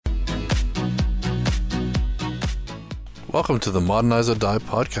Welcome to the Modernize or Die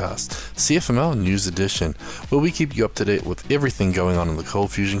podcast, CFML News Edition, where we keep you up to date with everything going on in the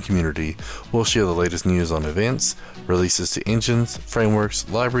Cold Fusion community. We'll share the latest news on events, releases to engines, frameworks,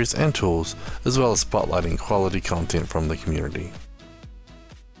 libraries, and tools, as well as spotlighting quality content from the community.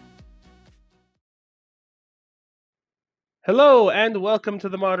 Hello and welcome to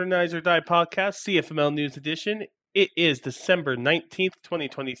the Modernize or Die podcast, CFML News Edition. It is December 19th,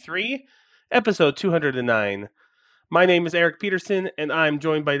 2023, episode 209. My name is Eric Peterson, and I'm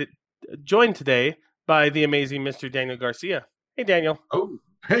joined today by the amazing Mr. Daniel Garcia. Hey, Daniel. Oh,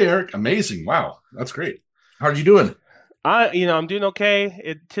 hey, Eric. Amazing. Wow. That's great. How are you doing? I'm doing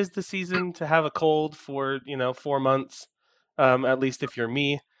okay. Tis the season to have a cold for, 4 months, at least if you're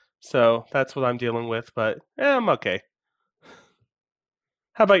me. So that's what I'm dealing with, but I'm okay.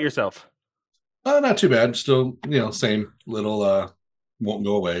 How about yourself? Not too bad. Still, same little, won't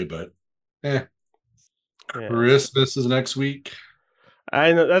go away, but Yeah. Christmas is next week.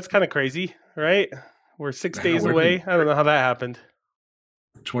 I know, that's kind of crazy, right? We're 6 days away. I don't know how that happened.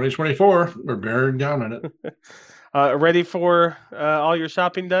 2024, we're bearing down on it. Ready for all your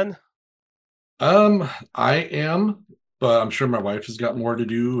shopping done? I am, but I'm sure my wife has got more to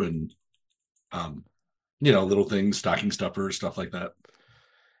do, and little things, stocking stuffers, stuff like that.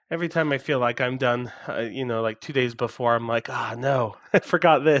 Every time I feel like I'm done, like 2 days before, I'm like, no, I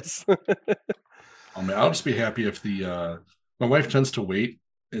forgot this. Oh man, I'll just be happy if my wife tends to wait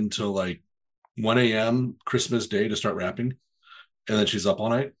until like 1 a.m. Christmas Day to start wrapping, and then she's up all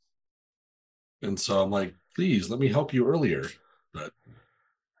night. And so I'm like, please let me help you earlier. But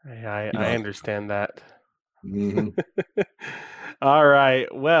I understand that. Mm-hmm. All right.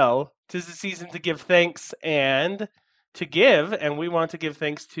 Well, 'tis the season to give thanks and we want to give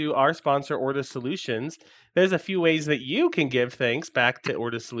thanks to our sponsor, Orta Solutions. There's a few ways that you can give thanks back to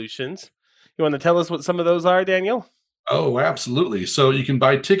Orta Solutions. You want to tell us what some of those are, Daniel? Oh, absolutely. So you can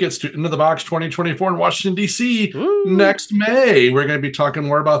buy tickets to Into the Box 2024 in Washington, D.C. next May. We're going to be talking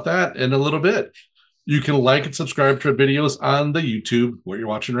more about that in a little bit. You can like and subscribe to our videos on the YouTube, what you're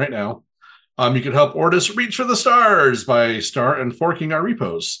watching right now. You can help Ortus reach for the stars by star and forking our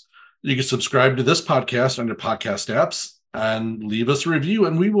repos. You can subscribe to this podcast on your podcast apps and leave us a review,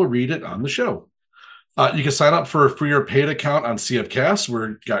 and we will read it on the show. You can sign up for a free or paid account on CFCast.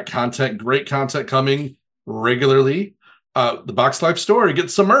 We've got great content coming regularly. The Box Life store, you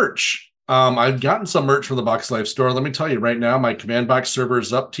get some merch. I've gotten some merch from the Box Life store. Let me tell you right now, my Command Box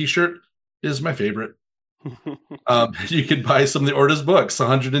Servers Up t-shirt is my favorite. You can buy some of the Orta's books,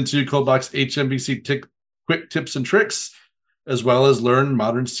 102 Cold Box HMVC quick tips and tricks, as well as learn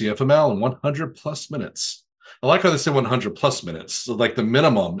modern CFML in 100 plus minutes. I like how they say 100 plus minutes. So like the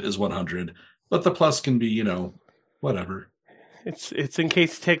minimum is 100, but the plus can be, whatever. It's in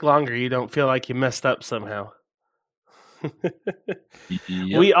case you take longer, you don't feel like you messed up somehow. Yep.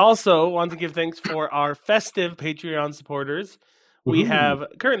 We also want to give thanks for our festive Patreon supporters. We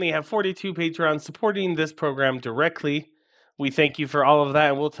currently have 42 Patreons supporting this program directly. We thank you for all of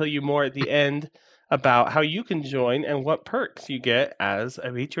that, and we'll tell you more at the end about how you can join and what perks you get as a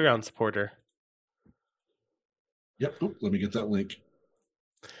Patreon supporter. Yep. Let me get that link.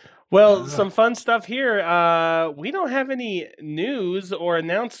 Well, some fun stuff here. We don't have any news or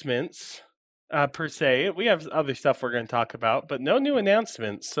announcements per se. We have other stuff we're going to talk about, but no new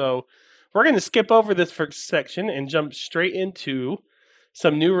announcements. So we're going to skip over this first section and jump straight into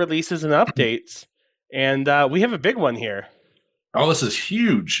some new releases and updates. And we have a big one here. Oh, this is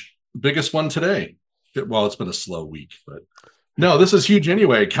huge. Biggest one today. Well, it's been a slow week, but no, this is huge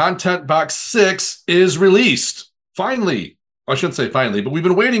anyway. Content Box 6 is released. Finally. I shouldn't say finally, but we've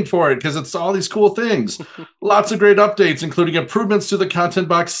been waiting for it because it's all these cool things. Lots of great updates, including improvements to the Content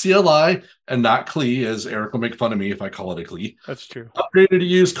Box CLI and not CLI, as Eric will make fun of me if I call it a CLI. That's true. Upgraded to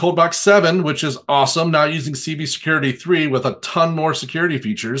use ColdBox 7, which is awesome. Now using CB Security 3 with a ton more security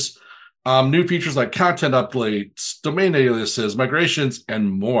features. New features like content updates, domain aliases, migrations, and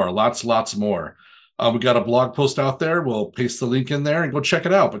more. Lots more. We got a blog post out there. We'll paste the link in there and go check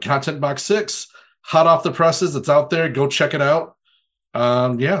it out. But Content Box 6, hot off the presses. It's out there. Go check it out.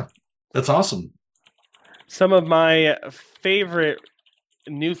 That's awesome. Some of my favorite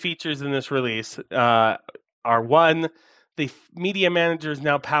new features in this release are one, the media manager is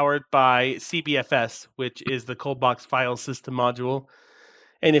now powered by CBFS, which is the Coldbox file system module.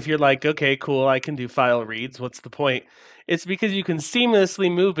 And if you're like, okay, cool, I can do file reads, what's the point? It's because you can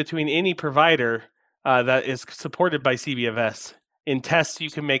seamlessly move between any provider that is supported by CBFS. In tests,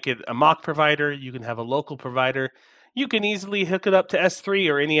 you can make it a mock provider. You can have a local provider. You can easily hook it up to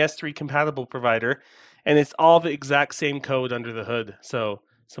S3 or any S3 compatible provider. And it's all the exact same code under the hood. So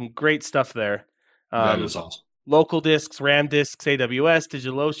some great stuff there. That is awesome. local disks, RAM disks, AWS,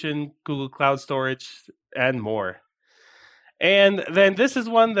 DigitalOcean, Google Cloud Storage, and more. And then this is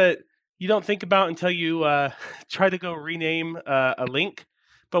one that you don't think about until you try to go rename a link.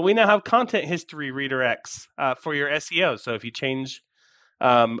 But we now have content history redirects for your SEO. So if you change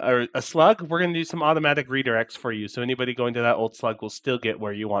a slug, we're going to do some automatic redirects for you. So anybody going to that old slug will still get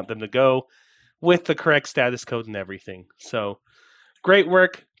where you want them to go with the correct status code and everything. So great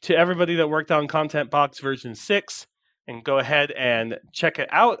work to everybody that worked on Content Box version 6. And go ahead and check it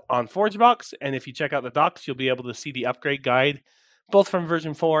out on ForgeBox. And if you check out the docs, you'll be able to see the upgrade guide, both from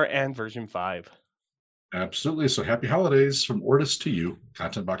version 4 and version 5. Absolutely. So happy holidays from Ortis to you,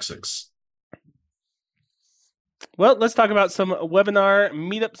 Content Box 6. Well, let's talk about some webinar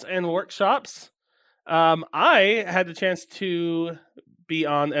meetups and workshops. I had the chance to be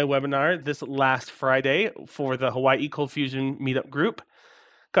on a webinar this last Friday for the Hawaii Cold Fusion meetup group.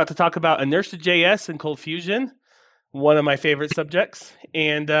 Got to talk about Inertia.js and Cold Fusion, one of my favorite subjects.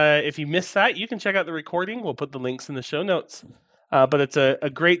 And if you missed that, you can check out the recording. We'll put the links in the show notes. But it's a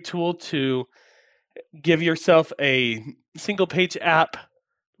great tool to give yourself a single-page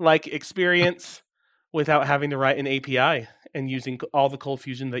app-like experience without having to write an API and using all the Cold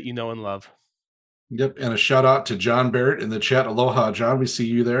Fusion that you know and love. Yep, and a shout out to John Barrett in the chat. Aloha, John. We see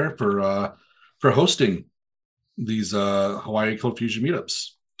you there for hosting these Hawaii Cold Fusion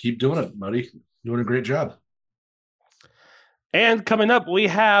meetups. Keep doing it, buddy. Doing a great job. And coming up, we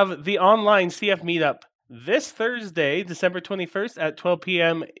have the online CF meetup this Thursday, December 21st at 12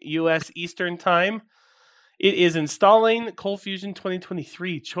 p.m. U.S. Eastern Time. It is installing Cold Fusion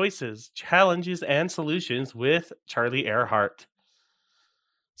 2023 choices, challenges, and solutions with Charlie Earhart.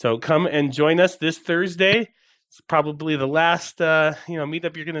 So come and join us this Thursday. It's probably the last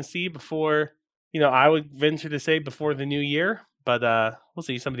meetup you're going to see before, I would venture to say before the new year, but we'll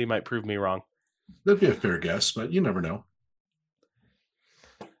see. Somebody might prove me wrong. That'd be a fair guess, but you never know.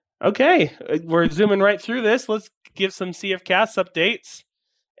 Okay, we're zooming right through this. Let's give some CFcast updates.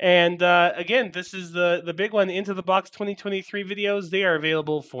 And again, this is the big one, Into the Box 2023 videos. They are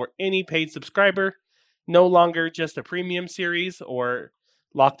available for any paid subscriber, no longer just a premium series or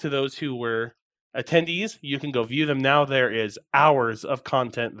locked to those who were attendees. You can go view them now. There is hours of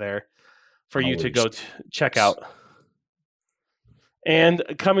content there for you to go check out. And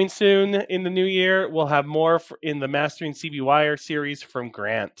coming soon in the new year, we'll have more in the Mastering CB Wire series from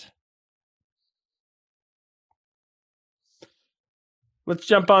Grant. Let's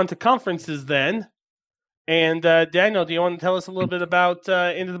jump on to conferences then. And Daniel, do you want to tell us a little bit about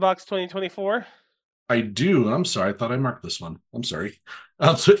Into the Box 2024? I do. I'm sorry. I thought I marked this one. I'm sorry.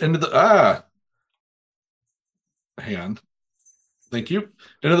 Hang on. Thank you.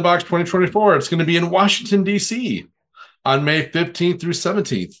 Into the Box 2024. It's going to be in Washington, D.C. on May 15th through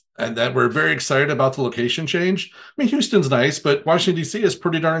 17th. And that we're very excited about the location change. I mean, Houston's nice, but Washington, D.C. is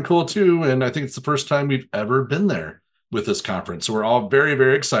pretty darn cool too. And I think it's the first time we've ever been there with this conference. So we're all very,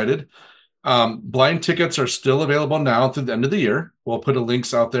 very excited. Blind tickets are still available now through the end of the year. We'll put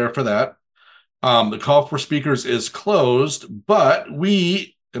links out there for that. The call for speakers is closed, but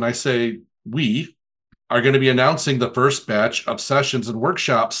we, and I say we, are going to be announcing the first batch of sessions and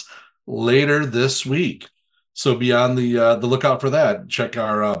workshops later this week. So be on the lookout for that. Check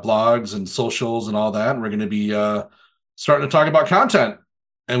our blogs and socials and all that. And we're going to be starting to talk about content.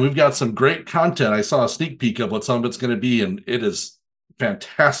 And we've got some great content. I saw a sneak peek of what some of it's going to be, and it is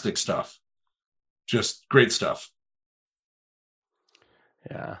fantastic stuff. Just great stuff.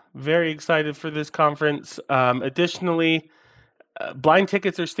 Yeah, very excited for this conference. Additionally, blind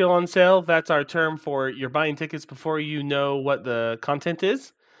tickets are still on sale. That's our term for you're buying tickets before you know what the content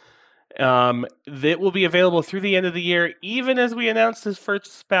is. That will be available through the end of the year, even as we announce this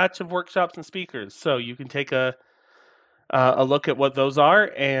first batch of workshops and speakers. So you can take a look at what those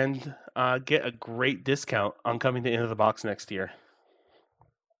are and get a great discount on coming to Into the Box next year.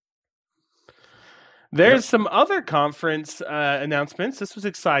 There's some other conference announcements. This was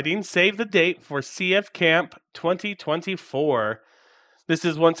exciting. Save the date for CF Camp 2024. This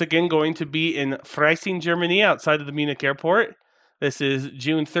is once again going to be in Freising, Germany, outside of the Munich airport. This is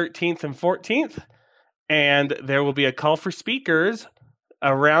June 13th and 14th. And there will be a call for speakers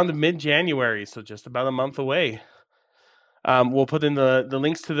around mid-January, so just about a month away. We'll put in the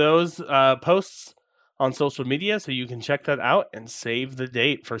links to those posts on social media, so you can check that out and save the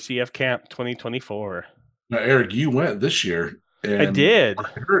date for CF Camp 2024. Now, Eric, you went this year. And I did.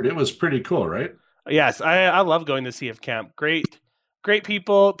 I heard it was pretty cool, right? Yes, I love going to CF Camp. Great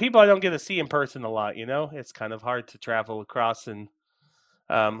people. People I don't get to see in person a lot, It's kind of hard to travel across in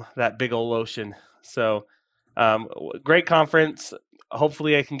that big old ocean. So, great conference.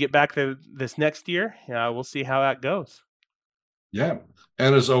 hopefully I can get back there this next year. We'll see how that goes. Yeah.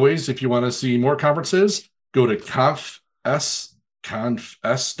 And as always, if you want to see more conferences, go to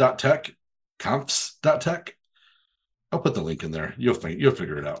confs.tech, confs.tech. I'll put the link in there. You'll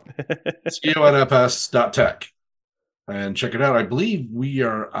figure it out. confs.tech. And check it out. I believe we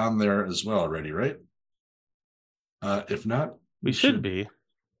are on there as well already, right? If not, we should be.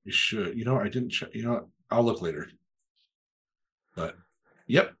 We should. I didn't check. I'll look later. But,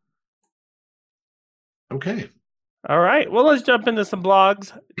 yep. Okay. All right. Well, let's jump into some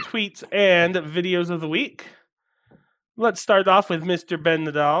blogs, tweets, and videos of the week. Let's start off with Mr. Ben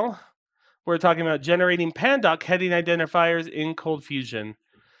Nadal. We're talking about generating Pandoc heading identifiers in Cold Fusion.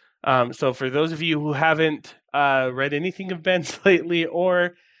 So for those of you who haven't read anything of Ben's lately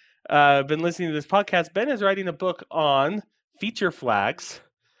or been listening to this podcast, Ben is writing a book on feature flags,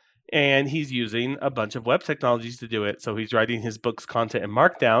 and he's using a bunch of web technologies to do it. So he's writing his book's content in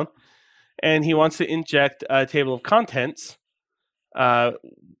Markdown, and he wants to inject a table of contents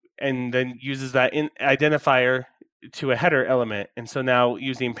and then uses that identifier to a header element. And so now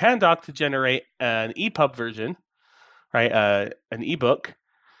using Pandoc to generate an EPUB version, right, an ebook,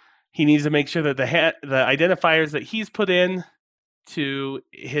 he needs to make sure that the identifiers that he's put in to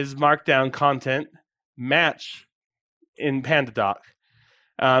his Markdown content match in Pandoc.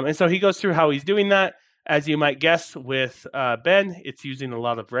 And so he goes through how he's doing that. As you might guess with Ben, it's using a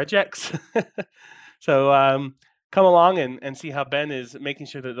lot of regex. So come along and see how Ben is making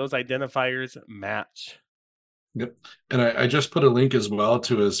sure that those identifiers match. Yep. And I just put a link as well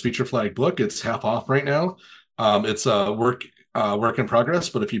to his feature flag book. It's half off right now. It's a work in progress,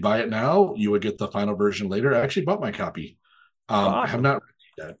 but if you buy it now, you would get the final version later. I actually bought my copy. Awesome. I have not read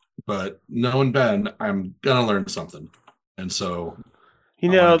it yet, but knowing Ben, I'm going to learn something. And so...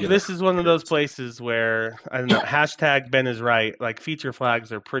 this is one of those places where, I don't know, hashtag Ben is right. Like, feature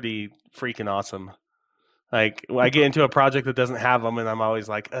flags are pretty freaking awesome. Like, I get into a project that doesn't have them, and I'm always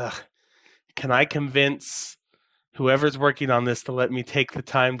like, ugh, can I convince whoever's working on this to let me take the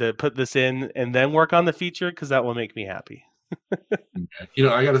time to put this in and then work on the feature? Because that will make me happy.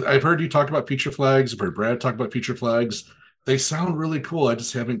 I've heard you talk about feature flags. I've heard Brad talk about feature flags. They sound really cool. I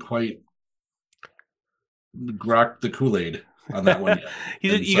just haven't quite grokked the Kool-Aid on that one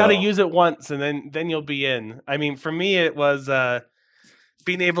yet. You got to use it once, and then you'll be in. I mean, for me, it was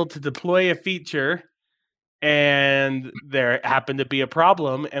being able to deploy a feature, and there happened to be a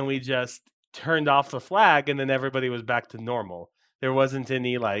problem, and we just turned off the flag, and then everybody was back to normal. There wasn't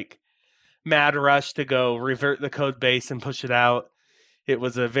any mad rush to go revert the code base and push it out. It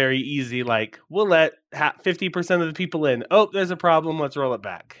was a very easy we'll let 50% of the people in. Oh, there's a problem. Let's roll it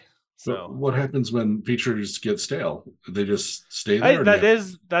back. So what happens when features get stale? They just stay there?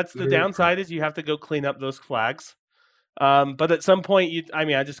 That's the downside, is you have to go clean up those flags. But at some point,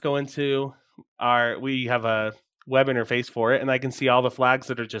 I just go into we have a web interface for it, and I can see all the flags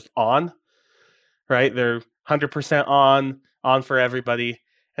that are just on, right? They're 100% on for everybody.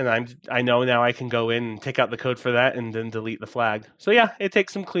 And I know now I can go in and take out the code for that and then delete the flag. So yeah, it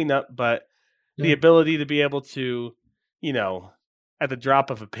takes some cleanup, but the ability to be able to, at the drop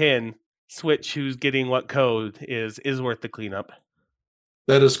of a pin, switch who's getting what code is worth the cleanup.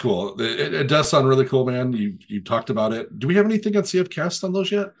 That is cool. It does sound really cool, man. You talked about it. Do we have anything on CFcast on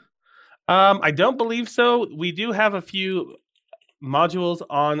those yet? I don't believe so. We do have a few modules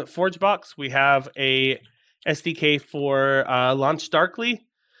on ForgeBox. We have a SDK for Launch Darkly,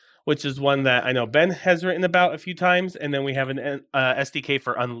 which is one that I know Ben has written about a few times. And then we have an SDK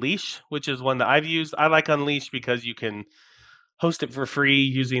for Unleash, which is one that I've used. I like Unleash because you can host it for free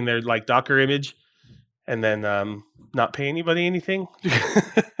using their Docker image and then not pay anybody anything.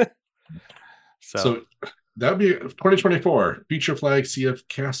 So that would be 2024 feature flag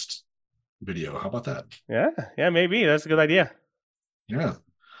CFcast video. How about that? Yeah, maybe. That's a good idea. Yeah.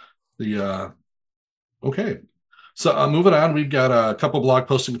 Okay. So moving on, we've got a couple blog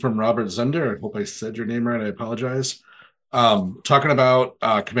postings from Robert Zender. I hope I said your name right. I apologize. Talking about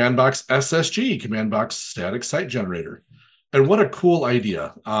command box SSG, command box static site generator. And what a cool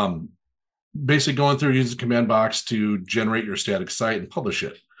idea. Basically going through using command box to generate your static site and publish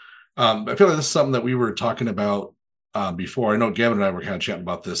it. I feel like this is something that we were talking about before. I know Gavin and I were kind of chatting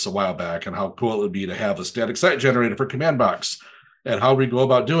about this a while back and how cool it would be to have a static site generator for command box and how we go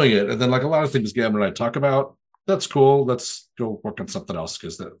about doing it. And then a lot of things Gavin and I talk about, that's cool. Let's go work on something else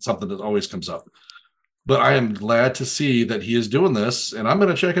because that's something that always comes up. But I am glad to see that he is doing this, and I'm going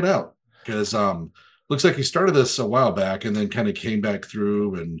to check it out because looks like he started this a while back and then kind of came back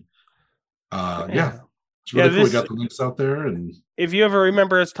through and it's really cool. We got the links out there, and if you ever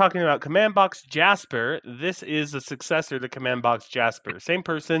remember us talking about Command Box Jasper, this is a successor to Command Box Jasper. Same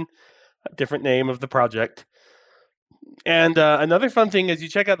person, different name of the project. And another fun thing is you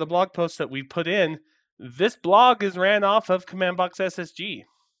check out the blog post that we put in. This blog is ran off of Command Box SSG.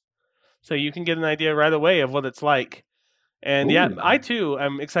 So you can get an idea right away of what it's like. And yeah, I too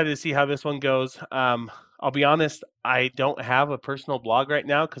am excited to see how this one goes. I'll be honest, I don't have a personal blog right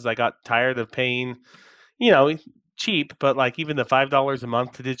now because I got tired of paying, cheap, but like even the $5 a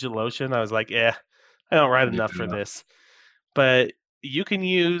month to DigitalOcean, I was like, I don't write enough for this. But you can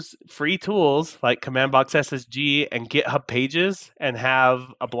use free tools like Command Box SSG and GitHub Pages and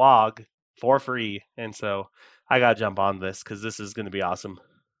have a blog for free. And so I got to jump on this because this is going to be awesome.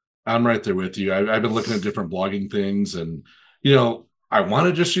 I'm right there with you. I've been looking at different blogging things, and I want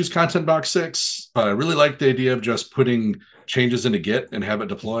to just use Content Box 6, but I really like the idea of just putting changes into Git and have it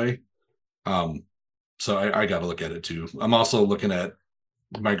deploy. So I got to look at it too. I'm also looking at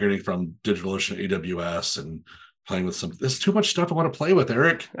migrating from DigitalOcean to AWS and playing with some. There's too much stuff I want to play with,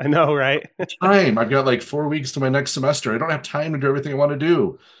 Eric. I know, right? Time. I've got like 4 weeks to my next semester. I don't have time to do everything I want to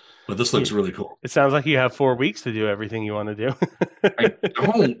do. But this looks really cool. It sounds like you have 4 weeks to do everything you want to do. I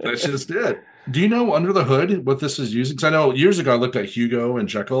don't. That's just it. Do you know under the hood what this is using? Because I know years ago I looked at Hugo and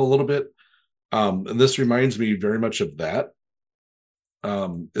Jekyll a little bit. And this reminds me very much of that.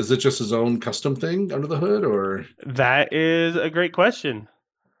 Is it just his own custom thing under the hood, or? That is a great question.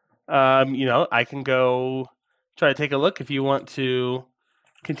 I can go try to take a look if you want to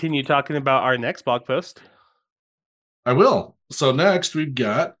continue talking about our next blog post. I will. So next we've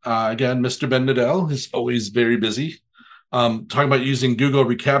got, again, Mr. Ben Nadell is always very busy, talking about using Google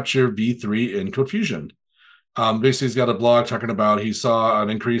Recapture v3 in CodeFusion. Basically, he's got a blog talking about he saw an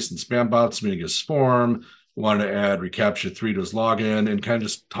increase in spam bots meeting his form, wanted to add Recapture 3 to his login, and kind of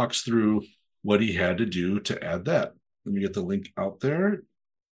just talks through what he had to do to add that. Let me get the link out there.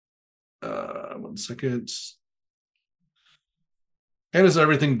 1 second. And as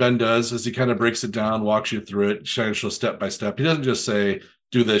everything Ben does, is he kind of breaks it down, walks you through it, shows step by step. He doesn't just say,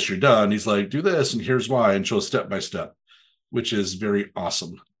 do this, you're done. He's like, do this, and here's why, and shows step by step, which is very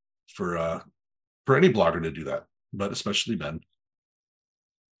awesome for any blogger to do that, but especially Ben.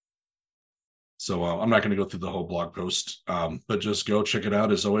 So I'm not going to go through the whole blog post, but just go check it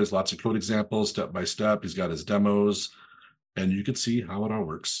out. As always, lots of code examples, step by step. He's got his demos, and you can see how it all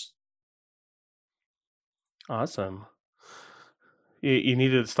works. Awesome. You need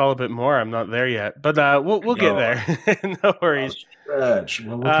to install a bit more. I'm not there yet, but we'll get there. No worries.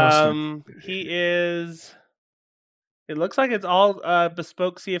 He is. It looks like it's all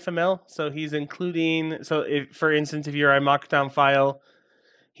bespoke CFML. So he's including. So if, for instance, if you're a Markdown file,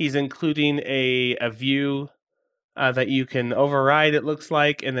 he's including a view that you can override. It looks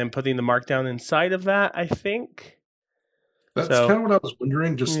like, and then putting the Markdown inside of that. I think. That's kind of what I was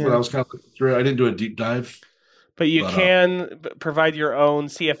wondering. Just when I was kind of looking through it, I didn't do a deep dive. But you can provide your own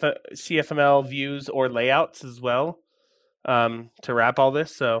CFML views or layouts as well to wrap all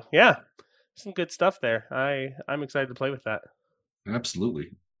this. So, yeah, some good stuff there. I'm excited to play with that.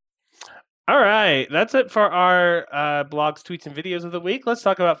 Absolutely. All right. That's it for our blogs, tweets, and videos of the week. Let's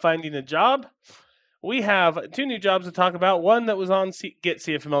talk about finding a job. We have 2 new jobs to talk about. One that was on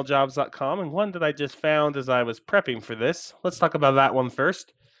getcfmljobs.com and one that I just found as I was prepping for this. Let's talk about that one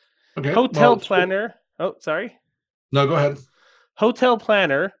first. Okay. Hotel Planner. Oh, sorry. No, go ahead. Hotel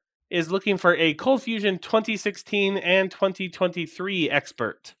Planner is looking for a ColdFusion 2016 and 2023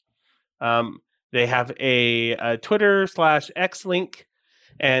 expert. They have a Twitter/X link,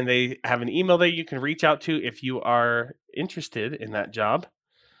 and they have an email there you can reach out to if you are interested in that job.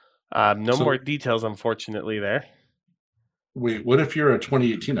 No more details, unfortunately, there. Wait, what if you're a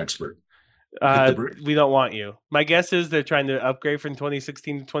 2018 expert? We don't want you. My guess is they're trying to upgrade from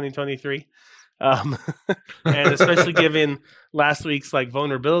 2016 to 2023. And especially given last week's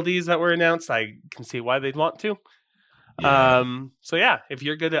vulnerabilities that were announced, I can see why they'd want to. Yeah. So yeah, if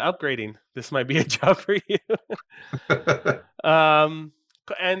you're good at upgrading, this might be a job for you. And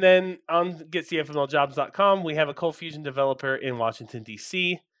then on getcfmljobs.com, we have a ColdFusion developer in Washington,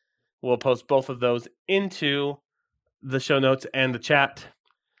 D.C. We'll post both of those into the show notes and the chat.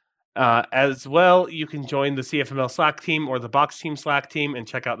 As well, you can join the CFML Slack team or the Box Team Slack team and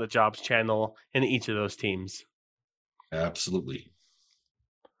check out the jobs channel in each of those teams. Absolutely.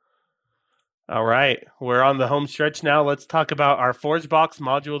 All right, we're on the home stretch now. Let's talk about our ForgeBox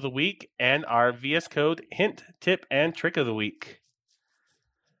module of the week and our VS Code hint, tip, and trick of the week.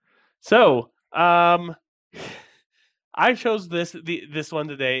 So, I chose this one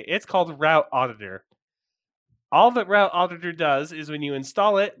today. It's called Route Auditor. All that Route Auditor does is when you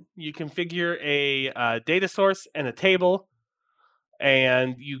install it, you configure a data source and a table.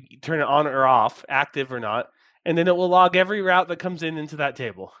 and you turn it on or off, active or not, and then it will log every route that comes into that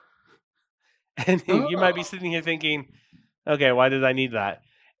table. And you might be sitting here thinking, okay, why did I need that?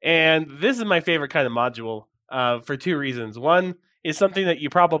 And this is my favorite kind of module for two reasons. One is something that you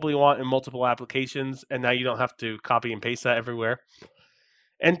probably want in multiple applications, and now you don't have to copy and paste that everywhere.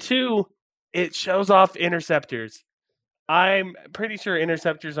 And two, it shows off interceptors. I'm pretty sure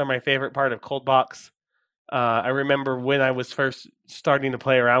interceptors are my favorite part of ColdBox. I remember when I was first starting to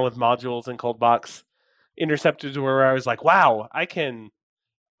play around with modules in ColdBox, interceptors were where I was like, wow, I can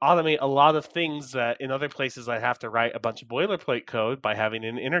automate a lot of things that in other places I have to write a bunch of boilerplate code by having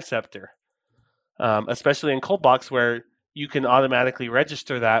an interceptor, especially in ColdBox where you can automatically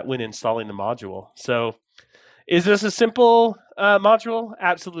register that when installing the module. So is this a simple module?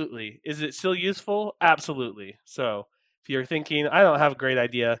 Absolutely. Is it still useful? Absolutely. So if you're thinking, I don't have a great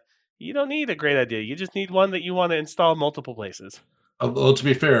idea, you don't need a great idea. You just need one that you want to install multiple places. Although, to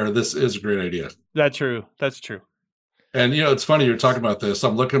be fair, this is a great idea. That's true. That's true. And, it's funny you're talking about this.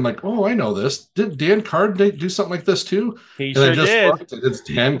 I'm looking like, oh, I know this. Did Dan Card do something like this too? He sure did. Looked, it's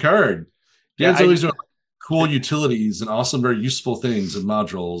Dan Card. Dan's always doing cool utilities and awesome, very useful things and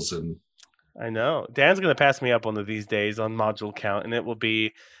modules. And I know. Dan's going to pass me up one of these days on module count, and it will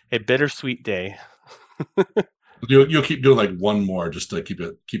be a bittersweet day. You'll keep doing like one more just to keep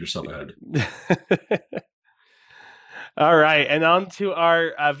yourself ahead. All right, and on to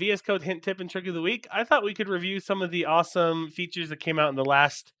our VS Code hint, tip, and trick of the week. I thought we could review some of the awesome features that came out in the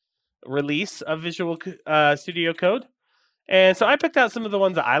last release of Visual Studio Code. And so I picked out some of the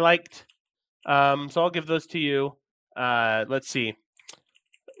ones that I liked. So I'll give those to you. Let's see.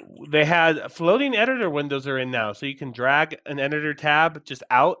 They had floating editor windows are in now. So you can drag an editor tab just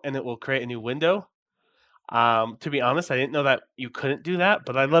out and it will create a new window. To be honest, I didn't know that you couldn't do that,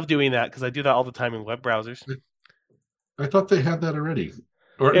 but I love doing that because I do that all the time in web browsers. I thought they had that already.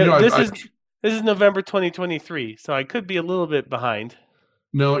 Or this is November 2023, so I could be a little bit behind.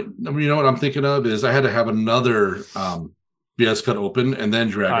 No, you know what I'm thinking of is I had to have another VS Code open and then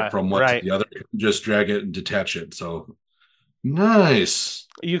drag it from one to the other. Just drag it and detach it. So nice.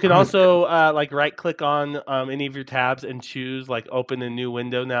 You can also right click on any of your tabs and choose like open a new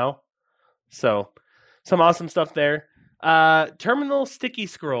window now. So some awesome stuff there. Terminal sticky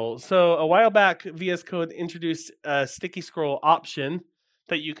scroll. So a while back, VS Code introduced a sticky scroll option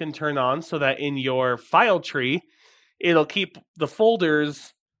that you can turn on so that in your file tree, it'll keep the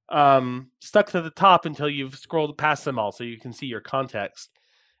folders stuck to the top until you've scrolled past them all so you can see your context.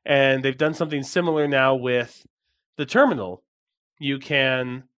 And they've done something similar now with the terminal. You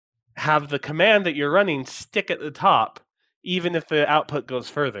can have the command that you're running stick at the top, even if the output goes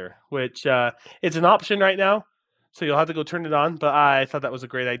further, which it's an option right now. So you'll have to go turn it on, but I thought that was a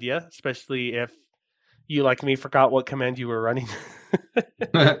great idea, especially if you, like me, forgot what command you were running.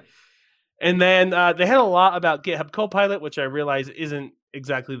 And then they had a lot about GitHub Copilot, which I realize isn't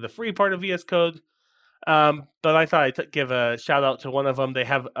exactly the free part of VS Code, but I thought I'd give a shout out to one of them. They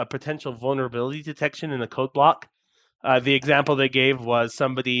have a potential vulnerability detection in a code block. The example they gave was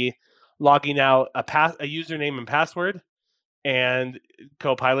somebody logging out a username and password, and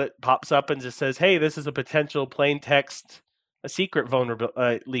Copilot pops up and just says, hey, this is a potential plain text, a secret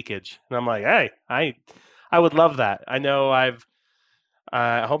vulnerability leakage. And I'm like, hey, I would love that. I know I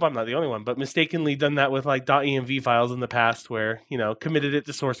hope I'm not the only one, but mistakenly done that with like .env files in the past where, committed it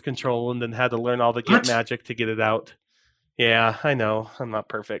to source control and then had to learn all the Git magic to get it out. Yeah, I know. I'm not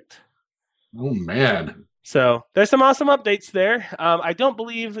perfect. Oh, man. So there's some awesome updates there. I don't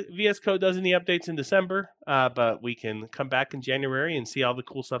believe VS Code does any updates in December, but we can come back in January and see all the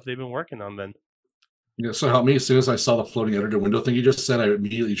cool stuff they've been working on then. Yeah, so help me. As soon as I saw the floating editor window thing you just said, I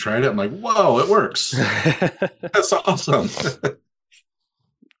immediately tried it. I'm like, whoa, it works. That's awesome.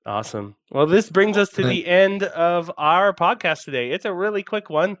 Awesome. Well, this brings us to the end of our podcast today. It's a really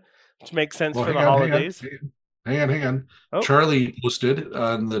quick one, which makes sense for the holidays. Hang on. Oh. Charlie posted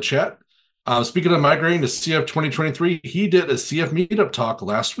in the chat. Speaking of migrating to CF 2023, he did a CF meetup talk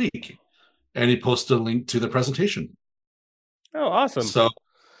last week, and he posted a link to the presentation. Oh, awesome! So,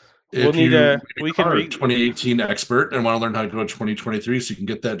 if we can 2018 expert and want to learn how to go to 2023, so you can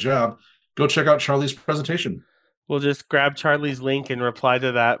get that job, go check out Charlie's presentation. We'll just grab Charlie's link and reply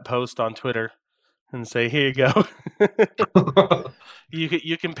to that post on Twitter, and say, "Here you go.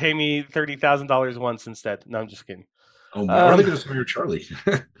 You can pay me $30,000 once instead." No, I'm just kidding. Oh, man. Or they could just hire Charlie.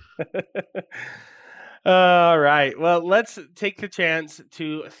 All right. Well, let's take the chance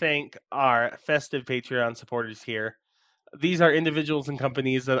to thank our festive Patreon supporters here. These are individuals and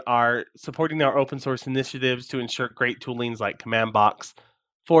companies that are supporting our open source initiatives to ensure great toolings like CommandBox,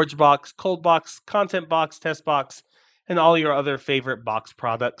 ForgeBox, ColdBox, ContentBox, TestBox, and all your other favorite box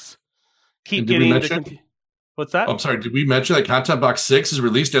products. Keep And did we getting mention- What's that? Oh, I'm sorry. Did we mention that Content Box 6 is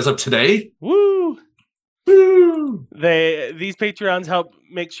released as of today? Woo! Woo! These Patreons help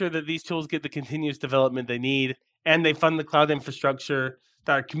make sure that these tools get the continuous development they need, and they fund the cloud infrastructure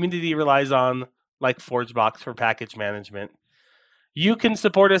that our community relies on, like ForgeBox for package management. You can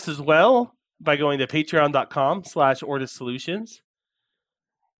support us as well by going to patreon.com/OrtusSolutions.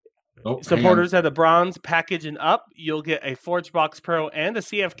 Supporters at a bronze package and up, you'll get a ForgeBox Pro and a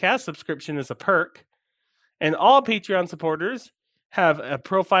CFcast subscription as a perk. And all Patreon supporters have a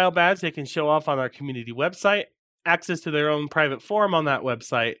profile badge they can show off on our community website, access to their own private forum on that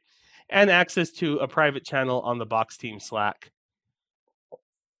website, and access to a private channel on the Box Team Slack.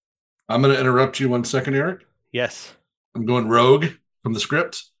 I'm going to interrupt you 1 second, Eric. Yes. I'm going rogue from the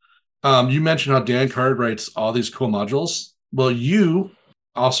script. You mentioned how Dan Card writes all these cool modules. Well, you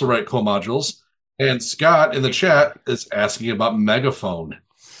also write cool modules. And Scott in the chat is asking about Megaphone.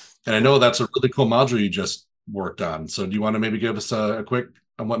 And I know that's a really cool module you just worked on. So do you want to maybe give us a quick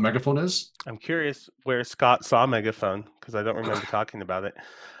on what Megaphone is? I'm curious where Scott saw Megaphone, because I don't remember talking about it.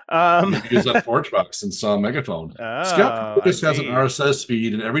 Maybe he was at ForgeBox and saw Megaphone. Scott just has an RSS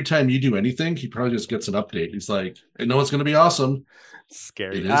feed, and every time you do anything, he probably just gets an update. He's like, I know it's going to be awesome.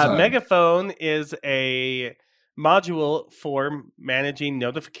 Scary. Megaphone is a module for managing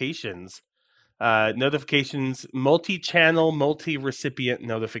notifications. Multi-channel, multi-recipient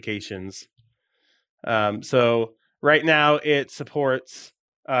notifications. So right now it supports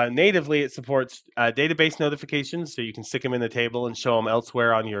natively. It supports database notifications, so you can stick them in the table and show them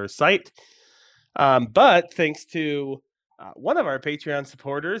elsewhere on your site. But thanks to one of our Patreon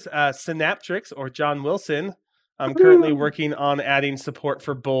supporters, Synaptrix or John Wilson, I'm currently working on adding support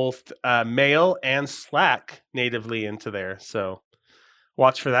for both Mail and Slack natively into there. So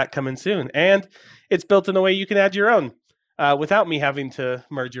watch for that coming soon. And it's built in a way you can add your own without me having to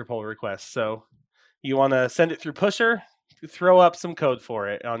merge your pull requests. So you want to send it through Pusher, throw up some code for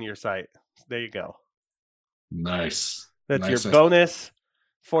it on your site. There you go. Nice. That's your bonus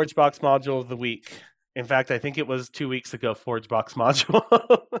ForgeBox module of the week. In fact, I think it was 2 weeks ago, ForgeBox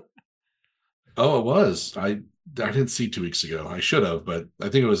module. Oh, it was. I didn't see 2 weeks ago. I should have, but I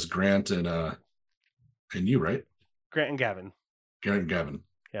think it was Grant and you, right? Grant and Gavin. Grant and Gavin.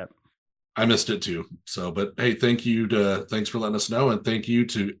 Yeah. I missed it too. So, but hey, thanks for letting us know. And thank you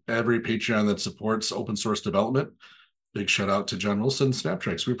to every Patreon that supports open source development. Big shout out to John Wilson,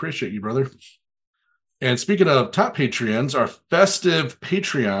 Snaptrix. We appreciate you, brother. And speaking of top Patreons, our festive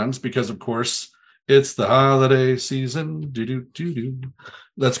Patreons, because of course it's the holiday season.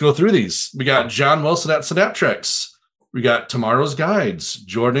 Let's go through these. We got John Wilson at Synaptrix. We got Tomorrow's Guides,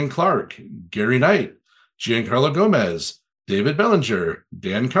 Jordan Clark, Gary Knight, Giancarlo Gomez, David Bellinger,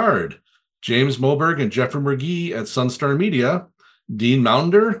 Dan Card, James Moberg and Jeffrey McGee at Sunstar Media, Dean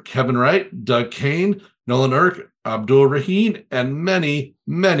Mounder, Kevin Wright, Doug Kane, Nolan Irk, Abdul Raheen, and many,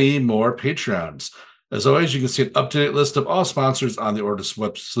 many more Patreons. As always, you can see an up-to-date list of all sponsors on the Ortus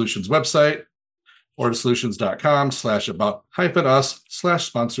Solutions website,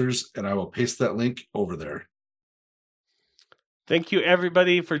 ortussolutions.com/about-us/sponsors, and I will paste that link over there. Thank you,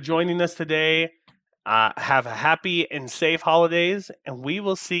 everybody, for joining us today. Have a happy and safe holidays, and we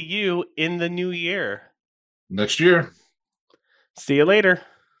will see you in the new year. Next year. See you later.